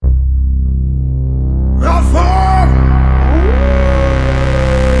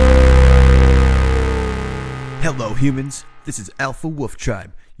humans? This is Alpha Wolf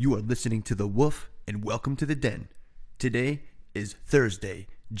Tribe. You are listening to The Wolf, and welcome to the den. Today is Thursday,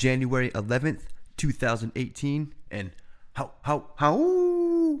 January 11th, 2018, and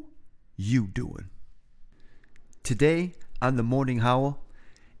how you doing? Today, on the Morning Howl,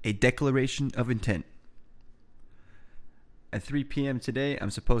 a declaration of intent. At 3 p.m. today,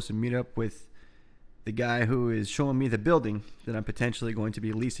 I'm supposed to meet up with the guy who is showing me the building that I'm potentially going to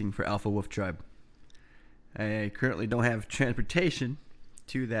be leasing for Alpha Wolf Tribe. I currently don't have transportation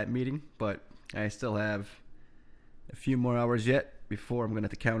to that meeting, but I still have a few more hours yet before I'm going to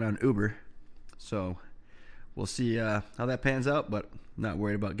have to count on Uber. So we'll see how that pans out, but I'm not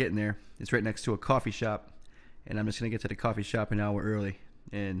worried about getting there. It's right next to a coffee shop, and I'm just going to get to the coffee shop an hour early,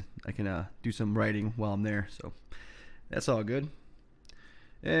 and I can do some writing while I'm there. So that's all good.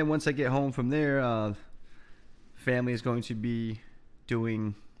 And once I get home from there, family is going to be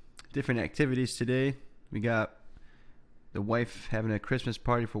doing different activities today. We got the wife having a Christmas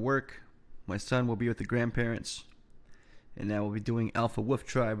party for work. My son will be with the grandparents. And now we'll be doing Alpha Wolf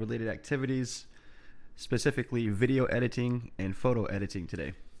Tribe related activities, specifically video editing and photo editing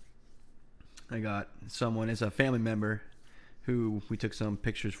today. I got someone as a family member who we took some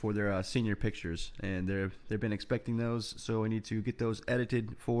pictures for their senior pictures, and they've been expecting those, so I need to get those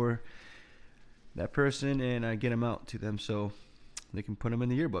edited for that person and get them out to them so they can put them in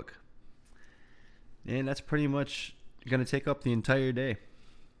the yearbook. And that's pretty much going to take up the entire day.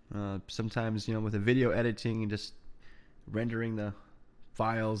 Sometimes, with the video editing and just rendering the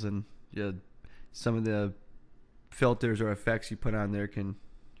files and some of the filters or effects you put on there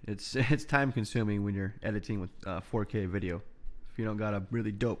it's time consuming when you're editing with 4K video. If you don't got a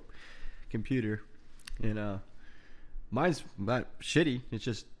really dope computer. And mine's not shitty. It's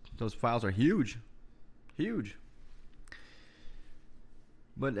just those files are huge. Huge.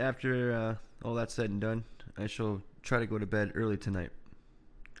 But after all that's said and done, I shall try to go to bed early tonight.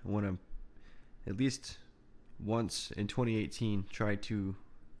 I want to, at least once in 2018, try to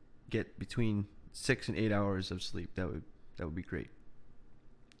get between 6 and 8 hours of sleep. That would be great.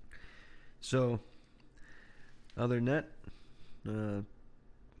 So, other than that,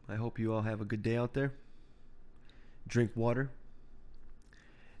 I hope you all have a good day out there. Drink water.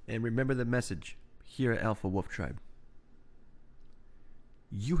 And remember the message here at Alpha Wolf Tribe.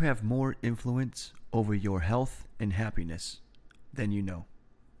 You have more influence over your health and happiness than you know.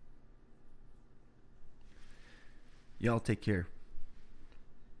 Y'all take care.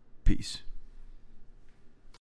 Peace.